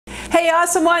Hey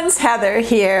awesome ones, Heather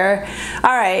here.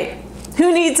 All right,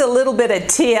 who needs a little bit of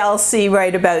TLC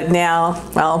right about now?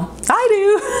 Well, I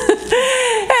do.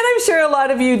 And I'm sure a lot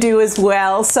of you do as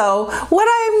well. So this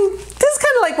is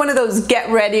kind of like one of those get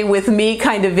ready with me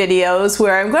kind of videos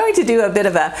where I'm going to do a bit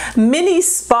of a mini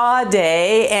spa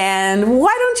day, and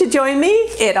why don't you join me?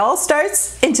 It all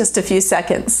starts in just a few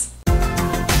seconds.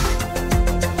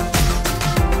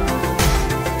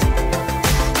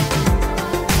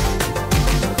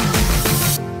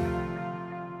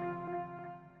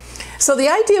 So the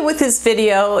idea with this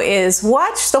video is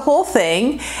watch the whole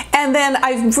thing, and then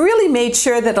I've really made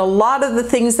sure that a lot of the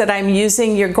things that I'm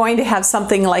using, you're going to have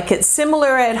something like it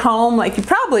similar at home, like you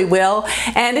probably will.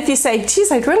 And if you say,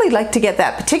 geez, I'd really like to get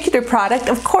that particular product,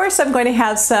 of course I'm going to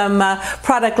have some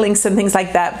product links and things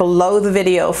like that below the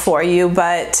video for you.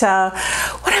 But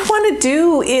what I want to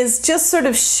do is just sort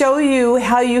of show you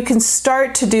how you can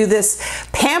start to do this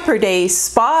pamper day,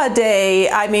 spa day.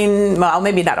 I mean, well,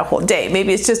 maybe not a whole day,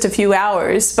 maybe it's just a few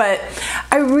hours, but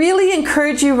I really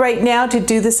encourage you right now to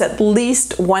do this at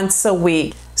least once a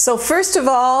week. So first of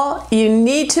all, you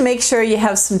need to make sure you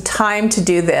have some time to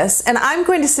do this, and I'm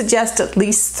going to suggest at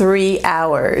least 3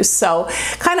 hours. So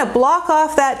kind of block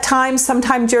off that time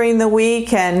sometime during the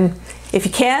week, and if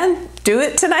you can, do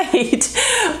it tonight.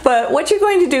 But what you're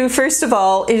going to do first of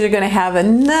all is you're going to have a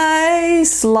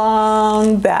nice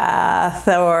long bath,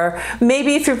 or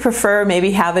maybe if you prefer, maybe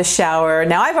have a shower.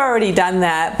 Now I've already done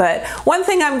that, but one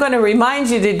thing I'm going to remind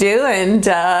you to do, and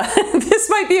this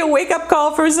might be a wake-up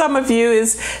call for some of you,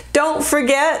 is don't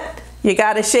forget you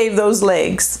got to shave those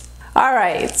legs. All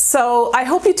right, so I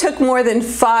hope you took more than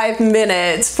 5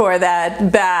 minutes for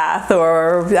that bath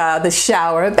or the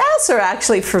shower. Baths are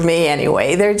actually, for me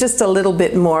anyway, they're just a little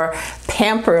bit more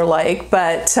pamper-like,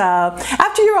 but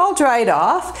after you're all dried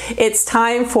off, it's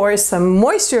time for some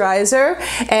moisturizer,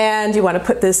 and you want to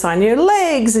put this on your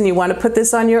legs, and you want to put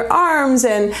this on your arms,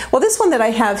 and well, this one that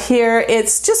I have here,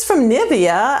 it's just from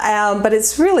Nivea, but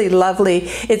it's really lovely.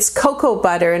 It's cocoa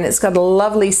butter, and it's got a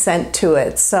lovely scent to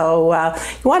it, so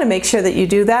you want to make sure that you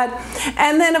do that.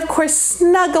 And then of course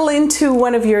snuggle into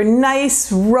one of your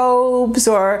nice robes,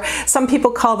 or some people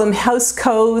call them house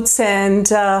coats, and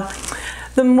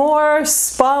the more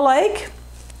spa-like,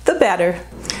 the better.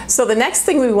 So the next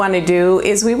thing we want to do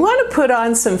is we want to put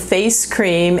on some face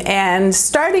cream, and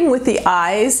starting with the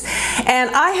eyes. And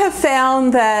I have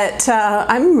found that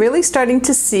I'm really starting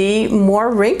to see more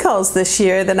wrinkles this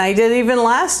year than I did even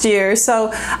last year.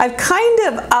 So I've kind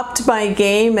of upped my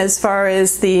game as far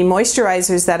as the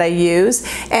moisturizers that I use.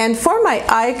 And for my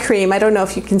eye cream, I don't know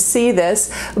if you can see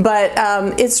this, but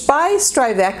it's by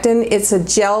Strivectin. It's a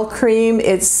gel cream.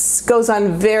 It goes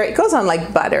on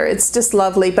like butter. It's just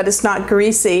lovely, but it's not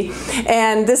greasy.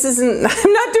 And this isn't,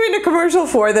 I'm not doing a commercial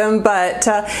for them, but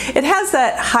it has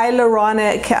that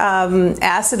hyaluronic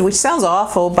acid, which sounds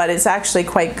awful, but it's actually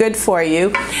quite good for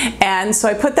you. And so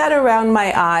I put that around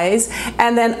my eyes,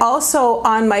 and then also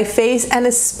on my face, and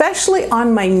especially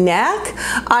on my neck,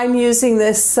 I'm using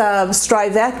this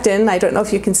Strivectin. I don't know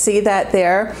if you can see that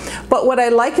there, but what I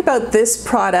like about this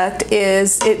product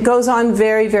is it goes on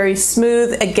very, very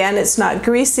smooth. Again, it's not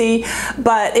greasy,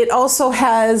 but it also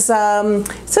has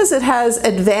it says it has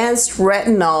advanced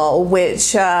retinol,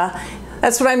 which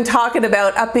that's what I'm talking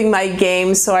about, upping my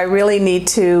game, so I really need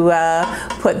to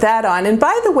put that on. And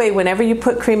by the way, whenever you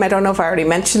put cream, I don't know if I already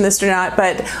mentioned this or not,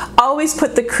 but always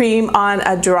put the cream on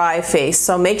a dry face.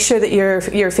 So make sure that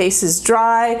your face is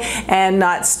dry and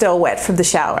not still wet from the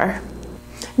shower.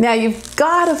 Now you've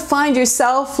got to find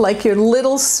yourself like your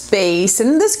little space,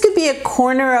 and this could be a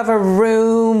corner of a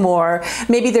room, or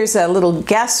maybe there's a little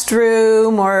guest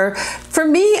room, or for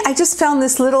me, I just found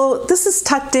this is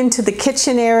tucked into the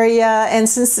kitchen area, and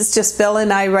since it's just Bill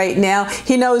and I right now,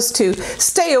 he knows to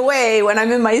stay away when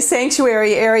I'm in my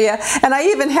sanctuary area, and I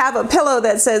even have a pillow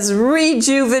that says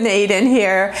rejuvenate in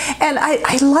here. And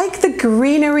I like the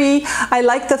greenery. I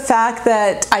like the fact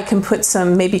that I can put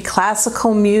some maybe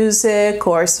classical music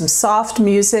or some soft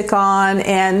music on,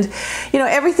 and you know,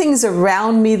 everything's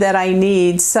around me that I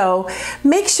need. So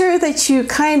make sure that you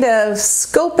kind of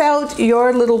scope out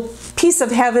your little piece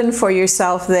of heaven for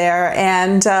yourself there.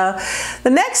 And the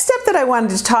next step that I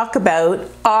wanted to talk about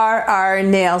are our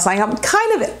nails. I'm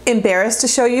kind of embarrassed to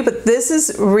show you, but this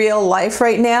is real life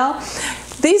right now.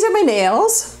 These are my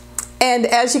nails. And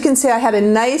as you can see, I had a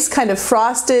nice kind of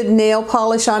frosted nail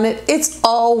polish on it. It's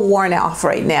all worn off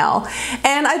right now.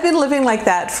 And I've been living like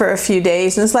that for a few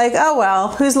days, and it's like, oh well,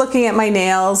 who's looking at my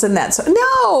nails and that's,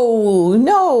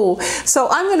 no. So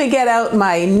I'm gonna get out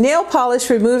my nail polish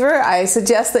remover. I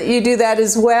suggest that you do that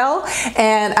as well.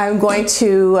 And I'm going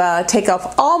to take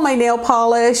off all my nail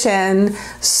polish and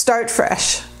start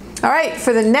fresh. All right,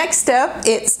 for the next step,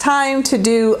 it's time to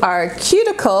do our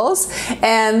cuticles.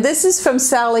 And this is from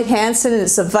Sally Hansen.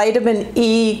 It's a vitamin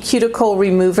E cuticle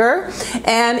remover.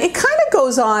 And it kind of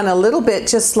goes on a little bit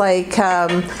just like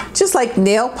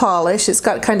nail polish. It's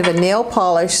got kind of a nail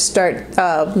polish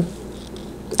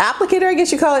applicator, I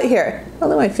guess you call it here. Oh,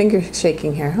 look, my finger's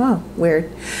shaking here. Oh,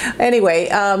 weird. Anyway,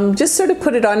 just sort of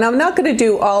put it on. Now, I'm not going to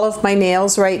do all of my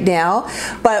nails right now,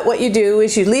 but what you do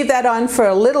is you leave that on for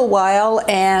a little while,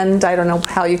 and I don't know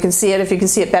how you can see it, if you can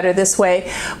see it better this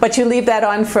way, but you leave that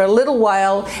on for a little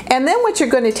while, and then what you're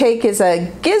going to take is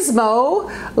a gizmo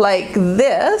like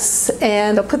this,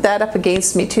 and I'll put that up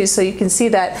against me too so you can see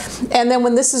that. And then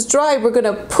when this is dry, we're going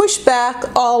to push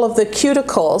back all of the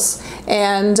cuticles,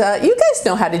 and you guys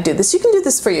know how to do this. You can do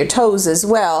this for your toes as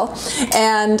well.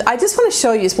 And I just want to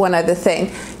show you one other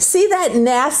thing. See that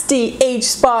nasty age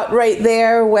spot right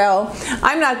there? Well,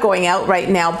 I'm not going out right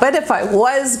now, but if I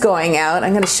was going out,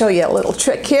 I'm going to show you a little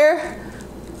trick here.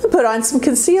 I'll put on some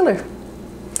concealer.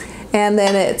 And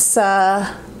then it's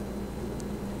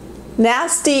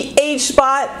nasty age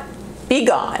spot, be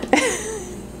gone.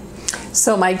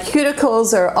 So my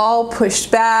cuticles are all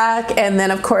pushed back, and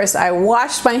then of course I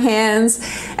washed my hands,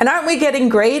 and aren't we getting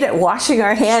great at washing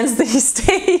our hands these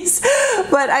days?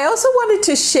 But I also wanted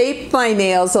to shape my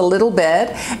nails a little bit,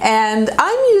 and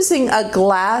I'm using a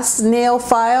glass nail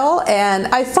file, and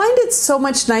I find it so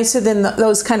much nicer than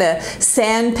those kind of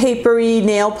sandpapery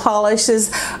nail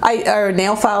polishes, or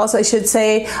nail files I should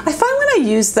say. I find when I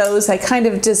use those I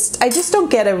just don't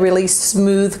get a really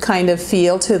smooth kind of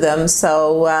feel to them.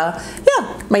 So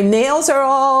yeah, my nails are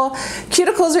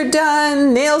cuticles are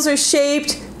done, nails are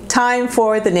shaped, time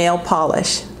for the nail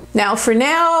polish. Now for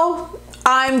now,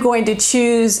 I'm going to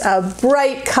choose a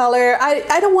bright color.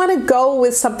 I don't want to go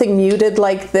with something muted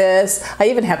like this. I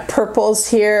even have purples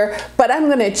here, but I'm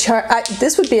going to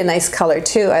this would be a nice color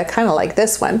too. I kind of like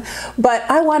this one, but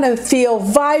I want to feel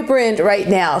vibrant right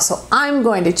now, so I'm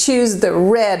going to choose the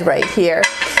red right here.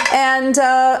 And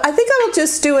I think I will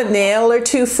just do a nail or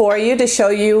two for you to show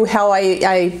you how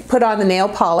I put on the nail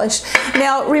polish.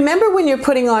 Now remember, when you're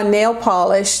putting on nail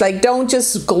polish, like, don't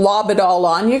just glob it all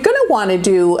on. You're going to want to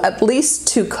do at least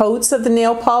 2 coats of the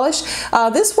nail polish.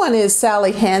 This one is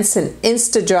Sally Hansen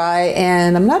Insta Dry,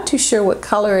 and I'm not too sure what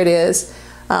color it is.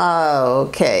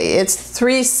 Okay, it's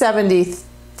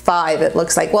 375 it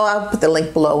looks like. Well, I'll put the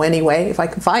link below anyway if I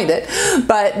can find it.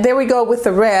 But there we go with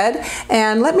the red.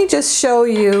 And let me just show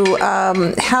you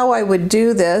how I would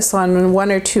do this on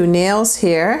 1 or 2 nails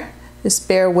here. Just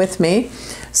bear with me.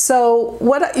 So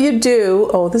what you do,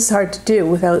 oh, this is hard to do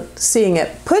without seeing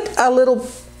it. Put a little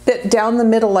bit down the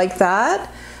middle like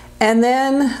that, and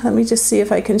then let me just see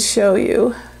if I can show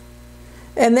you,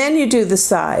 and then you do the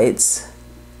sides.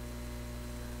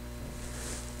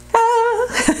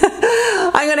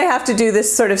 I'm gonna have to do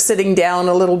this sort of sitting down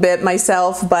a little bit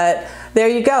myself, but there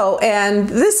you go. And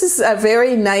this is a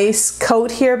very nice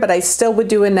coat here, but I still would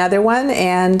do another one,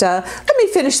 and let me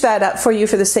finish that up for you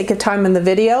for the sake of time in the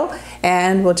video,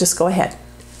 and we'll just go ahead.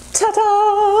 Ta-da!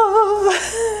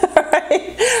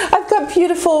 Alright, I've got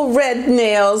beautiful red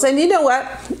nails, and you know what?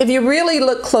 If you really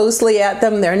look closely at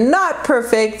them, they're not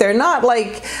perfect. They're not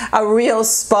like a real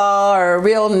spa or a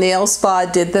real nail spa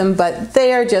did them, but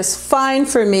they are just fine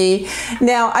for me.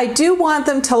 Now, I do want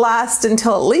them to last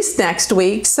until at least next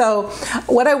week, so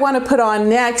what I want to put on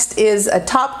next is a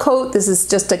top coat. This is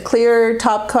just a clear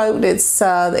top coat. It's,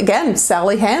 again,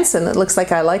 Sally Hansen. It looks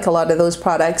like I like a lot of those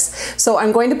products. So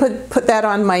I'm going to put that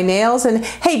on my nails, and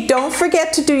hey, don't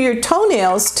forget to do your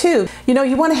toenails too. You know,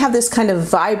 you want to have this kind of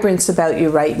vibrance about you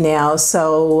right now.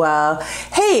 So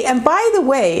hey, and by the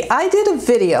way, I did a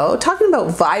video talking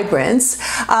about vibrance.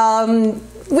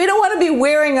 We don't want to be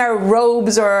wearing our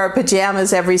robes or our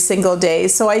pajamas every single day.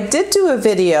 So I did do a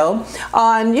video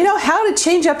on, you know, how to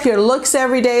change up your looks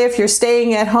every day if you're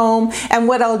staying at home, and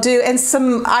what I'll do, and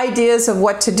some ideas of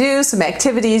what to do, some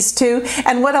activities too.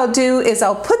 And what I'll do is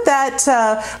I'll put that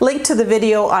link to the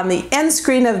video on the end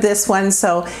screen of this one,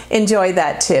 so enjoy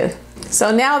that too. So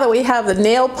now that we have the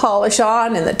nail polish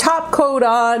on and the top coat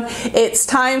on, it's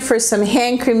time for some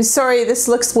hand cream. Sorry, this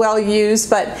looks well used,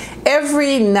 but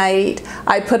every night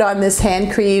I put on this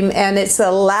hand cream, and it's a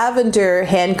lavender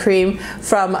hand cream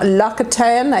from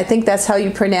L'Occitane. I think that's how you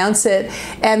pronounce it.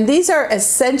 And these are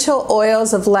essential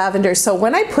oils of lavender. So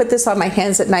when I put this on my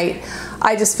hands at night,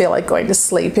 I just feel like going to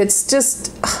sleep. It's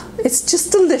just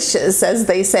delicious, as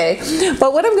they say.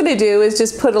 But what I'm going to do is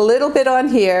just put a little bit on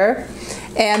here,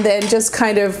 and then just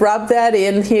kind of rub that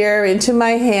in here into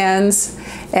my hands.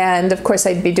 And of course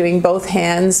I'd be doing both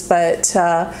hands, but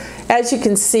as you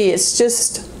can see, it's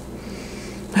just,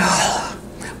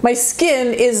 my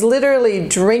skin is literally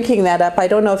drinking that up. I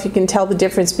don't know if you can tell the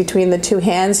difference between the two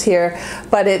hands here,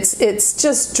 but it's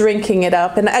just drinking it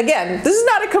up. And again, this is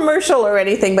not a commercial or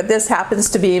anything, but this happens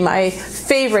to be my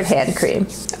favorite hand cream.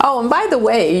 Oh, and by the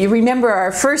way, you remember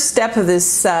our first step of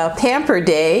this Pamper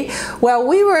Day? Well,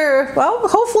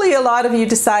 hopefully a lot of you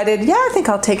decided, yeah, I think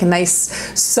I'll take a nice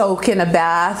soak in a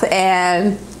bath,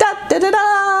 and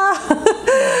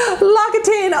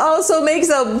L'Occitane also makes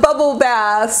a bubble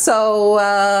bath. So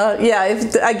yeah,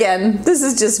 again, this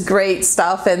is just great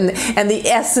stuff, and the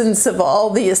essence of all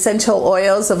the essential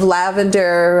oils of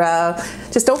lavender.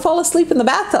 Just don't fall asleep in the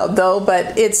bathtub though,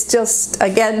 but it's just,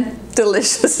 again,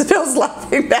 delicious. Phil's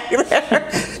laughing back there.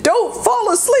 Don't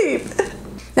fall asleep.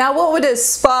 Now, what would a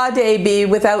spa day be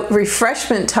without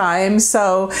refreshment time?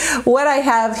 So what I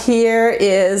have here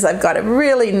is, I've got a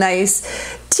really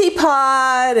nice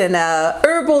teapot and a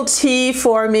herbal tea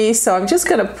for me. So I'm just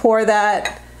going to pour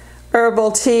that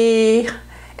herbal tea.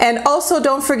 And also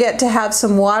don't forget to have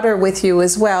some water with you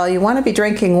as well. You want to be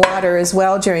drinking water as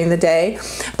well during the day.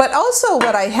 But also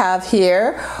what I have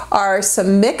here are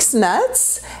some mixed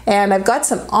nuts, and I've got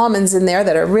some almonds in there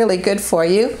that are really good for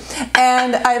you.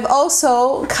 And I've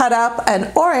also cut up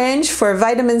an orange for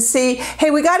vitamin C. Hey,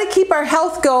 we got to keep our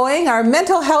health going, our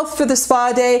mental health for the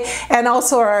spa day, and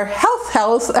also our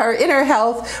health, our inner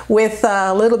health, with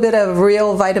a little bit of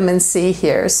real vitamin C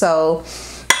here. So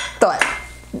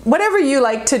whatever you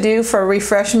like to do for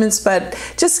refreshments, but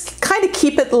just kind of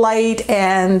keep it light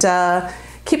and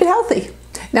keep it healthy.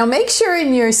 Now make sure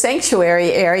in your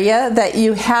sanctuary area that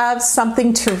you have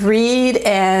something to read,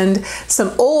 and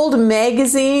some old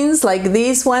magazines like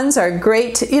these ones are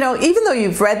great. You know, even though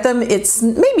you've read them, it's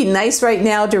maybe nice right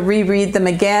now to reread them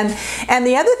again. And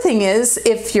the other thing is,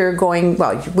 if you're going,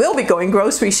 well, you will be going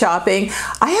grocery shopping.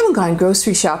 I haven't gone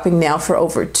grocery shopping now for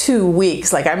over 2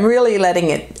 weeks. Like, I'm really letting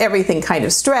everything kind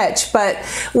of stretch. But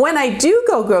when I do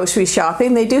go grocery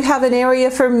shopping, they do have an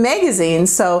area for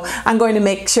magazines. So I'm going to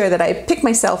make sure that I pick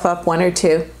myself up 1 or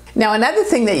 2. Now, another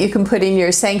thing that you can put in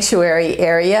your sanctuary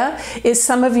area is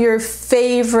some of your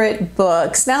favorite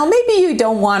books. Now, maybe you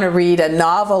don't want to read a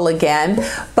novel again,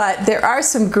 but there are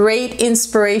some great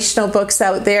inspirational books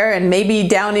out there, and maybe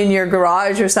down in your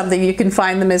garage or something you can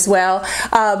find them as well.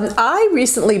 I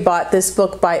recently bought this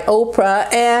book by Oprah,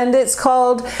 and it's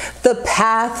called The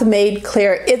Path Made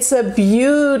Clear. It's a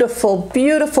beautiful,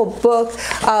 beautiful book.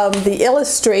 The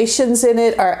illustrations in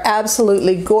it are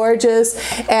absolutely gorgeous,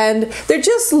 and they're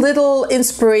just little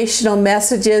inspirational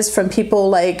messages from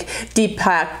people like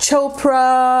Deepak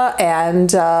Chopra,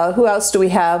 and who else do we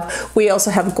have? We also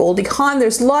have Goldie Hawn.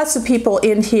 There's lots of people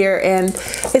in here, and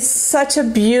it's such a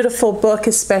beautiful book,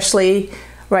 especially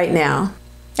right now.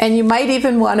 And you might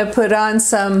even want to put on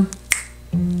some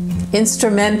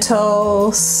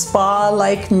instrumental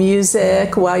spa-like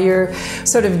music while you're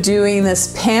sort of doing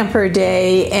this Pamper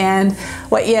Day. And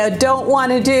what you don't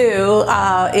want to do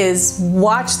is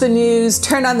watch the news,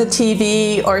 turn on the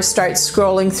TV, or start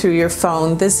scrolling through your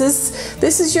phone. This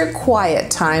is your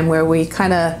quiet time where we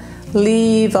kind of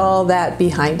leave all that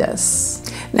behind us.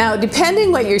 Now,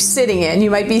 depending what you're sitting in,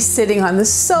 you might be sitting on the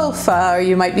sofa, or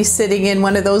you might be sitting in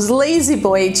one of those lazy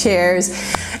boy chairs,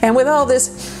 and with all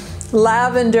this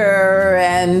lavender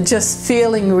and just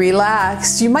feeling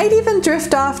relaxed, you might even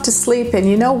drift off to sleep. And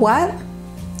you know what?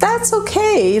 That's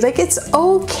okay. Like, it's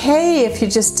okay if you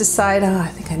just decide, oh, I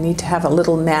think I need to have a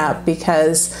little nap,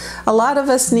 because a lot of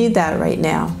us need that right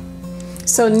now.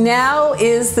 So now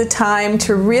is the time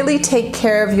to really take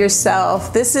care of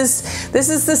yourself. This is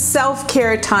the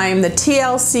self-care time, the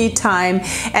TLC time.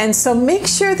 And so make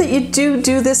sure that you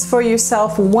do this for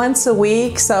yourself once a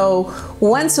week. So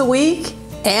once a week,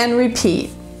 and repeat.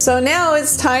 So now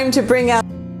it's time to bring out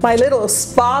my little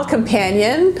spa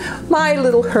companion, my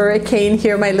little Hurricane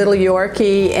here, my little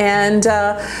Yorkie. And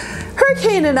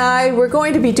Hurricane and I, we're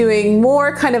going to be doing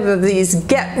more kind of these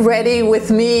get ready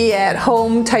with me at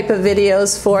home type of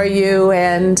videos for you.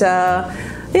 And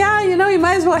yeah, you know, you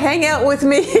might as well hang out with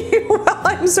me while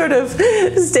I'm sort of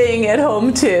staying at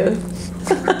home too.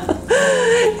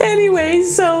 Anyway,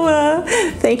 so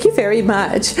thank you very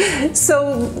much.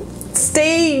 So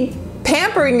stay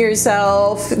pampering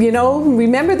yourself, you know,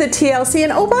 remember the TLC.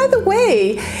 And oh, by the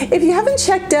way, if you haven't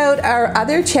checked out our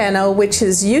other channel, which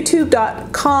is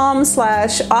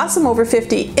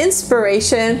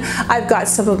youtube.com/awesomeover50inspiration, I've got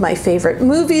some of my favorite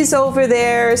movies over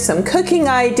there, some cooking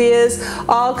ideas,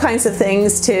 all kinds of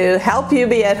things to help you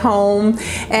be at home.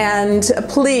 And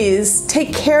please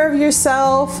take care of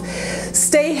yourself,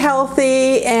 stay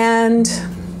healthy, and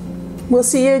we'll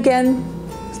see you again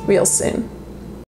real soon.